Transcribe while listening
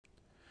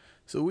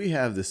So we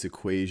have this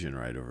equation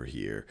right over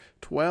here.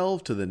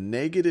 12 to the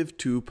negative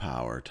 2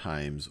 power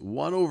times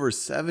 1 over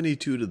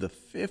 72 to the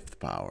 5th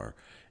power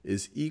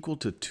is equal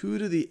to 2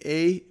 to the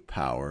a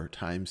power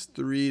times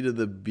 3 to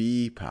the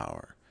b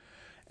power.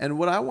 And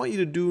what I want you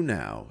to do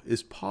now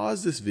is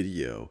pause this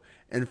video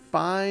and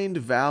find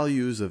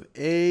values of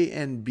a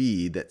and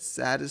b that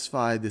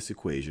satisfy this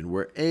equation,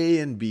 where a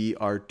and b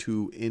are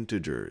two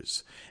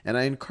integers. And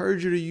I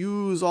encourage you to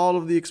use all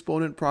of the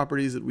exponent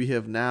properties that we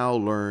have now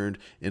learned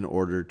in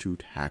order to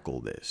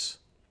tackle this.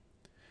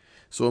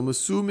 So I'm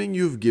assuming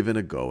you've given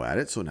a go at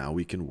it, so now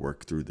we can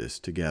work through this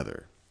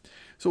together.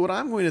 So what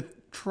I'm going to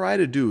try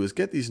to do is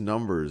get these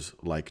numbers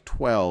like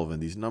 12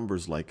 and these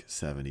numbers like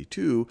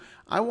 72.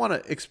 I want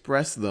to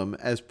express them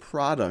as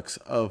products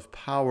of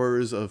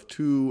powers of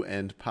 2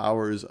 and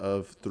powers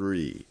of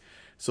 3.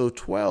 So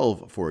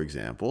 12, for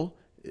example,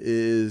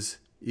 is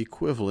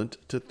equivalent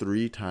to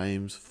 3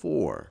 times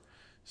 4.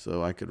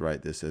 So I could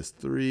write this as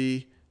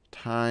 3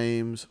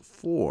 times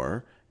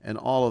 4, and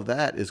all of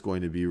that is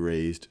going to be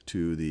raised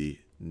to the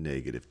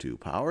negative 2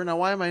 power. Now,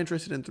 why am I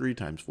interested in 3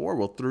 times 4?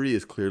 Well, 3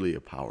 is clearly a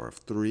power of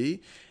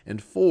 3,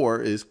 and 4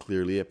 is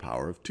clearly a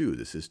power of 2.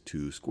 This is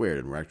 2 squared,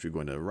 and we're actually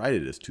going to write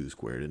it as 2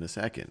 squared in a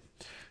second.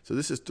 So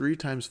this is 3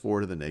 times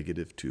 4 to the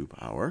negative 2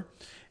 power.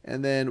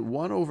 And then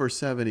 1 over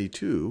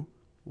 72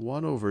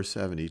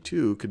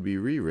 could be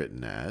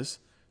rewritten as,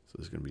 so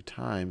this is going to be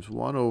times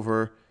 1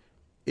 over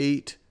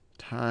 8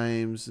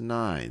 times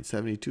 9.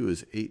 72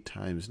 is 8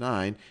 times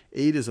 9.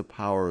 8 is a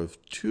power of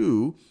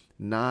 2.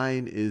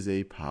 9 is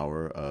a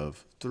power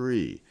of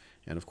 3.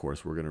 And of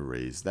course, we're going to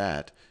raise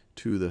that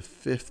to the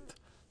 5th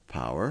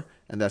power,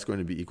 and that's going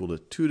to be equal to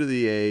 2 to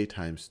the a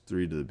times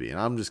 3 to the b. And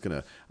I'm just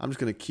going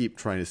to keep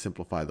trying to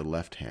simplify the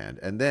left hand,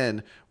 and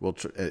then we'll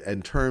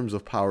in terms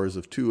of powers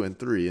of 2 and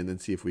 3, and then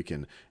see if we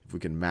can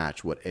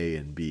match what a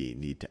and b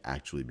need to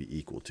actually be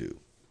equal to.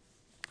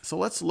 So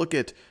let's look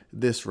at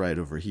this right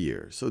over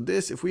here. So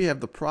this, if we have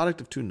the product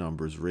of two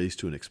numbers raised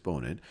to an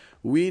exponent,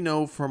 we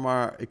know from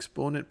our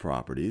exponent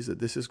properties that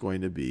this is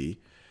going to be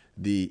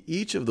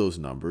each of those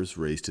numbers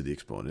raised to the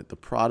exponent, the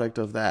product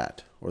of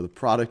that, or the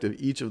product of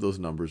each of those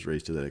numbers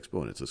raised to that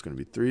exponent. So it's going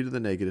to be 3 to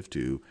the negative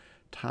 2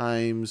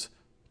 times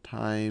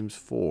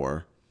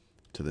 4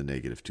 to the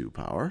negative 2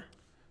 power,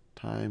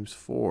 times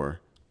 4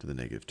 to the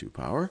negative 2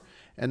 power.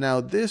 And now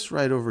this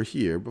right over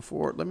here,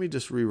 let me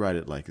just rewrite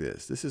it like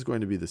this. This is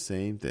going to be the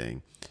same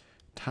thing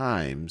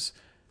times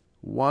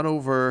 1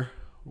 over,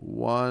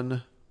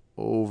 let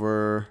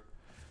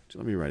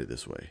me write it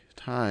this way,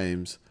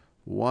 times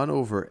 1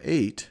 over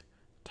 8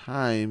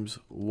 times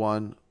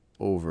 1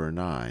 over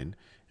 9.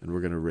 And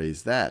we're going to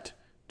raise that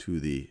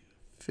to the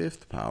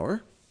 5th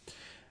power.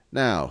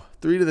 Now,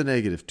 3 to the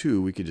negative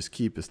 2, we could just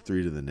keep as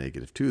 3 to the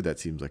negative 2. That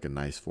seems like a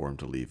nice form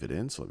to leave it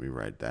in. So let me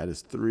write that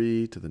as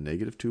 3 to the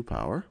negative 2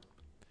 power.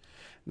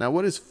 Now,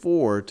 what is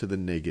 4 to the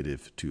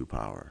negative 2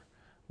 power?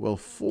 Well,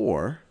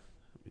 4,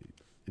 let me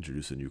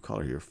introduce a new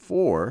color here.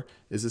 4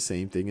 is the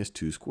same thing as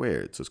 2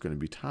 squared. So it's going to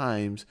be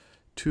times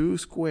 2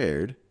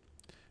 squared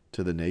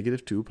to the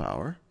negative 2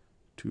 power.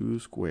 2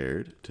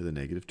 squared to the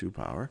negative 2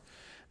 power.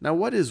 Now,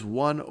 what is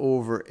 1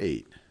 over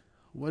 8?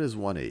 What is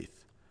 1/8?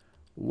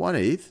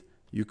 1/8,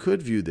 you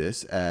could view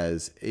this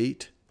as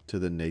 8 to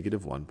the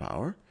negative 1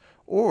 power.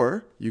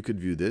 Or you could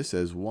view this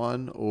as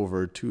 1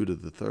 over 2 to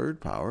the 3rd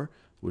power,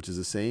 which is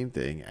the same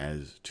thing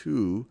as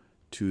 2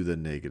 to the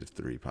negative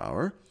 3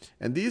 power.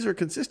 And these are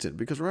consistent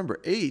because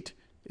remember, 8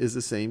 is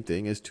the same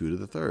thing as 2 to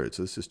the 3rd.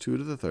 So this is 2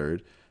 to the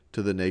 3rd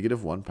to the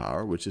negative 1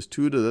 power, which is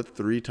 2 to the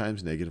 3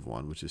 times negative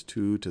 1, which is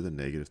 2 to the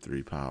negative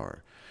 3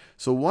 power.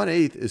 So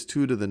 1/8 is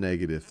 2 to the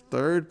negative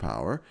 3rd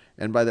power.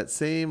 And by that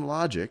same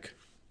logic,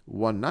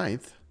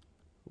 1/9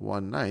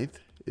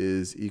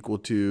 is equal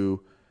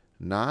to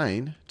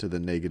 9 to the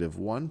negative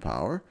 1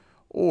 power.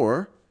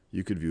 Or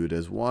you could view it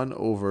as 1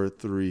 over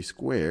 3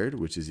 squared,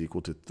 which is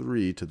equal to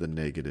 3 to the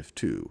negative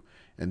 2.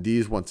 And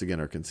these, once again,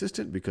 are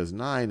consistent because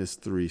 9 is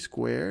 3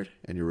 squared,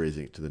 and you're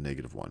raising it to the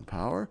negative 1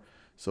 power.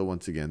 So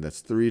once again, that's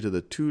 3 to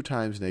the 2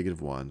 times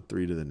negative 1,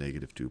 3 to the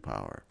negative 2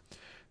 power.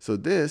 So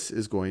this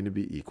is going to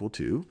be equal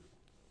to,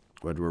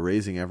 when we're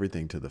raising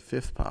everything to the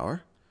 5th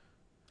power,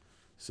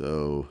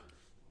 so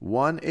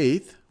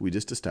 1/8, we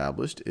just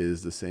established,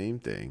 is the same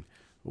thing.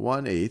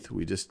 1/8,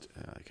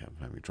 I'm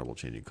having trouble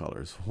changing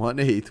colors.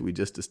 1/8, we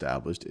just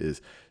established,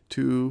 is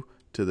 2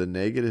 to the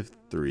negative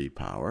 3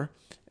 power.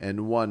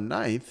 And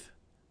 1/9,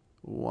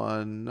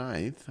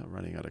 I'm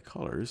running out of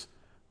colors.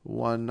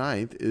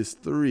 1/9 is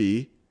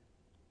 3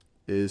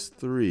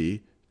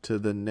 to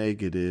the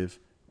negative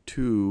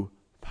 2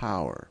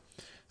 power.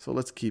 So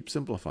let's keep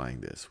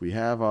simplifying this. We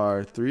have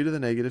our 3 to the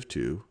negative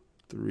 2,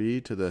 3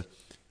 to the,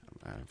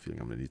 I'm feeling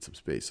I'm going to need some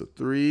space. So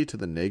 3 to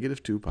the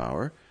negative 2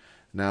 power.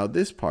 Now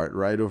this part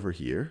right over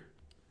here,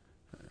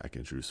 I can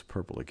introduce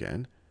purple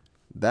again.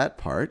 That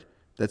part,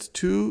 that's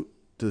 2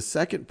 to the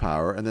 2nd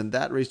power, and then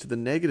that raised to the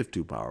negative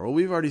 2 power. Well,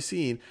 we've already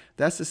seen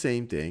that's the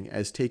same thing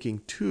as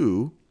taking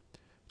 2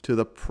 to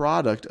the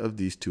product of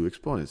these two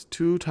exponents.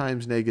 2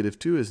 times negative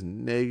 2 is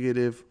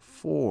negative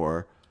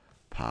 4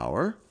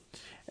 power.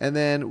 And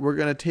then we're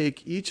going to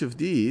take each of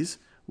these.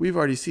 We've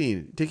already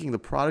seen taking the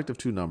product of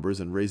two numbers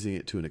and raising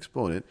it to an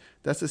exponent.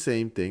 That's the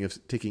same thing as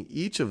taking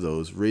each of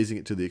those, raising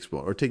it to the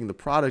exponent, or taking the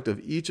product of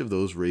each of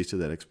those raised to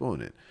that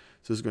exponent.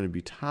 So it's going to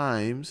be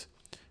times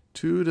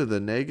 2 to the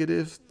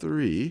negative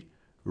 3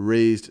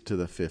 raised to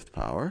the 5th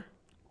power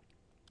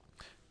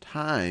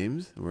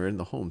times, we're in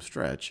the home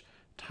stretch,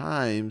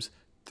 times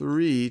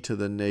 3 to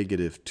the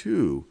negative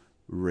 2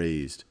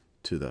 raised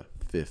to the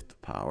 5th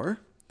power.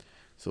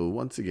 So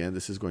once again,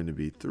 this is going to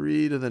be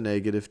 3 to the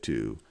negative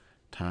 2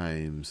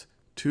 times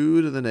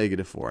 2 to the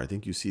negative 4. I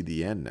think you see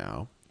the end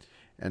now.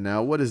 And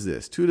now what is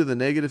this? 2 to the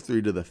negative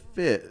 3 to the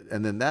 5th,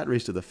 and then that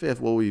raised to the 5th.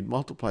 Well, we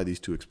multiply these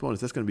two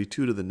exponents. That's going to be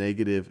 2 to the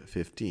negative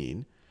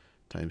 15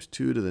 times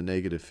 2 to the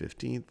negative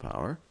 15th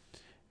power.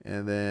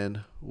 And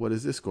then what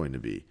is this going to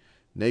be?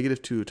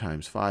 Negative 2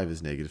 times 5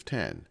 is negative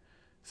 10.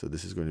 So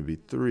this is going to be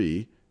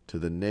 3 to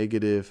the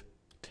negative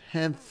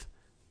 10th,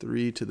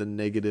 3 to the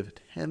negative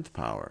 10th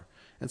power.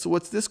 And so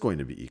what's this going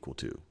to be equal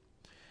to?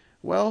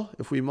 Well,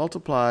 if we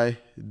multiply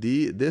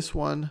this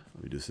one,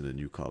 let me do this in a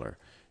new color.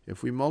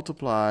 If we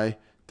multiply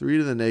 3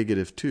 to the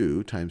negative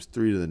 2 times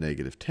 3 to the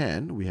negative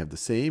 10, we have the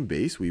same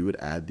base. We would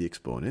add the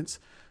exponents.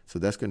 So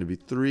that's going to be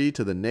 3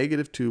 to the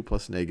negative 2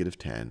 plus negative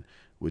 10,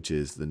 which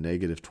is the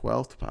negative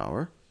 12th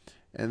power.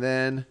 And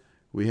then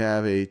we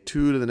have a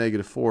 2 to the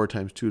negative 4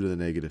 times 2 to the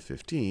negative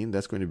 15.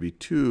 That's going to be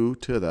 2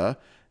 to the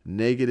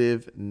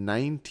negative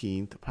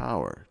 19th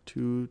power.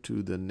 2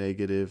 to the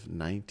negative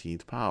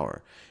 19th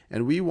power.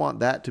 And we want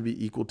that to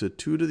be equal to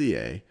 2 to the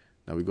a.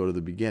 Now we go to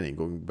the beginning,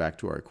 going back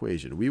to our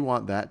equation. We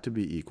want that to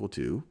be equal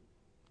to,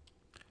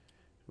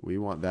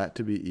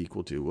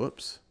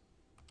 whoops.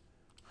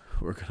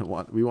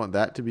 We want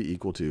that to be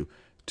equal to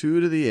 2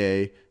 to the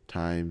a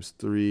times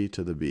 3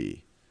 to the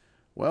b.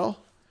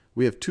 Well,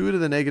 we have 2 to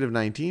the negative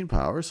 19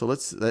 power, so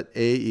let's let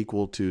a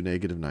equal to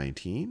negative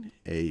 19.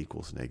 A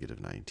equals negative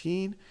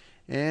 19.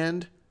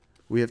 And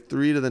we have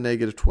 3 to the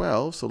negative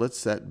 12, so let's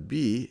set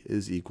b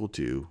is equal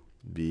to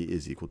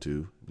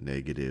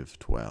negative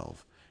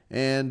 12.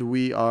 And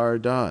we are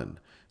done.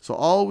 So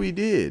all we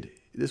did,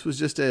 this was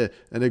just an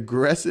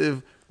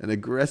aggressive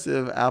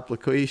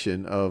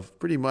application of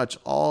pretty much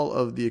all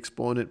of the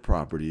exponent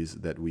properties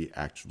that we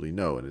actually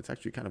know. And it's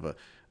actually kind of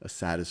a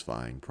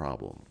satisfying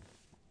problem.